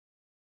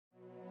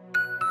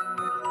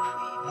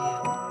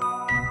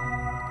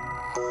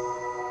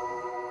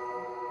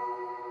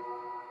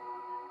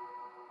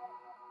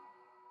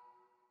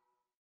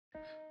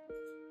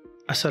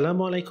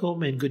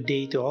Assalamualaikum and good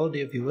day to all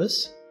the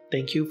viewers.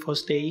 Thank you for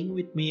staying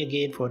with me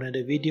again for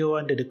another video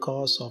under the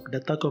course of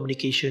Data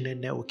Communication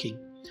and Networking.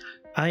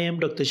 I am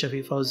Dr.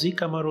 Shafiq Fauzi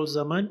Kamarul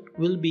Zaman,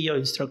 will be your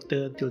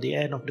instructor until the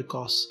end of the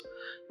course.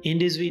 In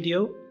this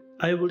video,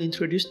 I will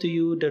introduce to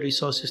you the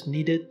resources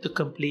needed to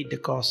complete the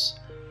course.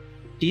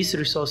 These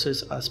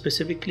resources are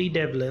specifically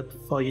developed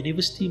for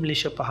University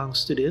Malaysia Pahang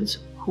students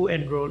who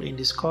enroll in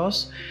this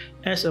course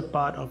as a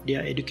part of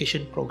their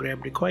education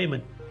program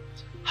requirement.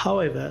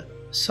 However,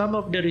 some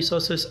of the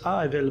resources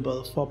are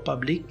available for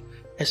public,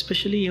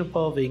 especially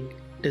involving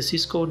the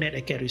Cisco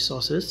NETACAD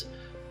resources,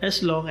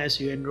 as long as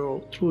you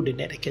enroll through the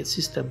NETACAD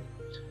system.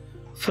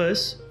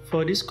 First,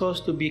 for this course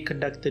to be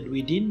conducted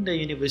within the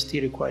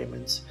university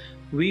requirements,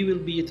 we will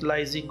be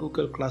utilizing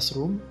Google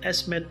Classroom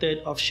as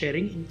method of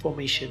sharing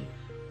information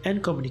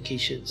and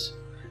communications.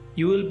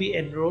 You will be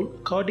enrolled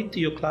according to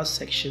your class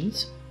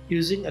sections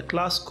using a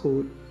class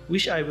code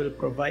which I will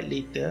provide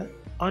later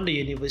on the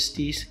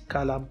university's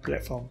Kalam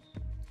platform.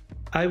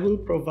 I will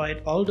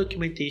provide all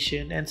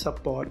documentation and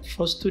support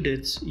for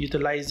students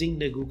utilizing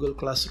the Google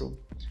Classroom.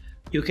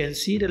 You can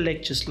see the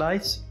lecture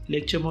slides,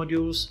 lecture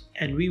modules,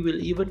 and we will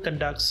even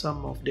conduct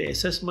some of the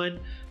assessment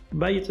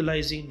by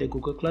utilizing the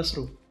Google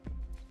Classroom.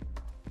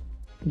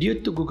 Due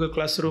to Google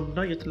Classroom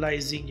not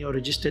utilizing your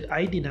registered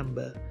ID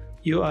number,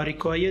 you are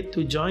required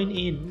to join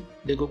in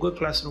the Google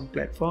Classroom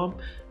platform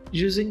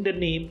using the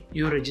name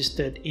you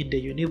registered in the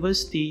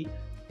university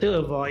to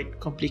avoid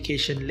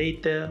complication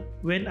later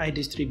when I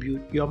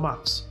distribute your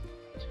marks.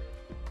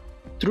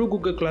 Through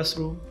Google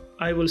Classroom,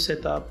 I will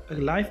set up a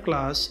live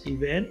class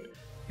event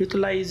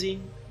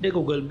utilizing the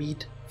Google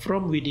Meet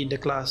from within the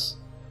class.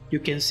 You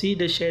can see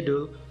the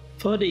schedule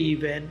for the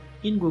event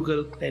in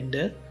Google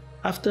Calendar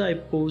after I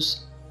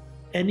post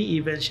any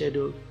event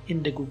schedule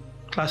in the Google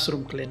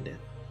Classroom Calendar.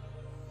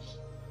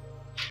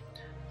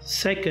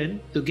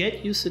 Second, to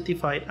get you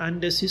certified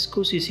under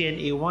Cisco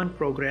CCNA 1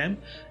 program,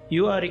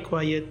 you are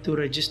required to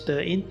register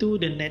into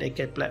the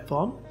NETACAD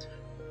platform.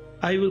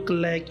 I will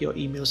collect your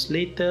emails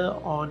later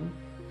on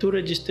to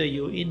register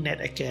you in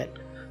NETACAD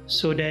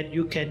so that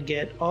you can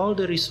get all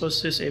the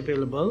resources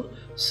available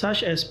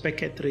such as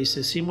Packet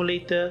Tracer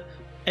Simulator,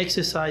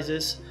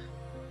 exercises,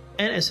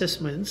 and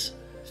assessments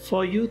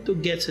for you to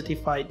get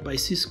certified by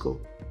Cisco.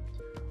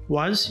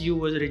 Once you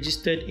were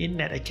registered in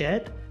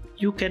NETACAD,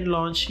 you can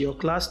launch your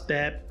class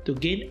tab to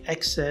gain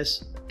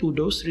access to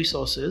those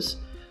resources.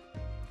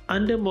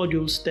 Under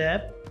Modules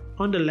tab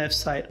on the left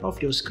side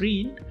of your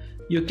screen,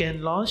 you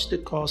can launch the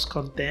course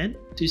content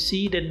to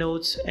see the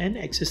notes and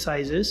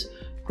exercises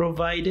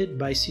provided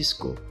by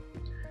Cisco.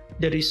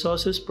 The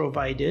resources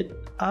provided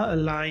are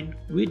aligned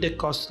with the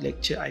course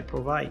lecture I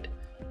provide.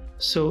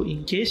 So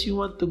in case you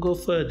want to go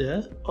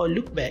further or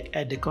look back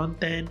at the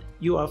content,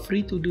 you are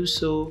free to do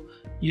so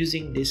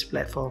using this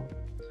platform.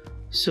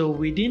 So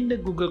within the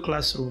Google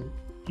Classroom,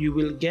 you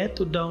will get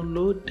to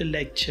download the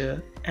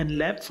lecture and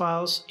lab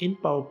files in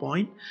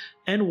PowerPoint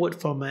and Word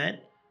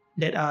format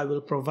that I will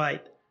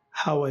provide.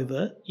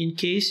 However, in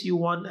case you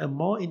want a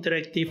more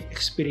interactive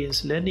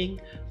experience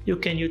learning, you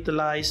can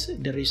utilize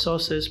the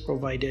resources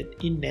provided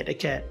in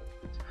NETACAD.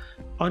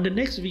 On the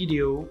next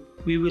video,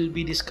 we will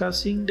be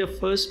discussing the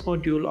first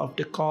module of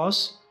the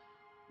course.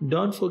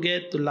 Don't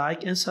forget to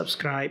like and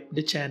subscribe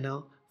the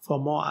channel for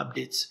more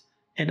updates.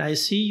 And I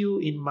see you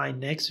in my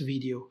next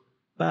video.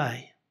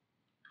 Bye.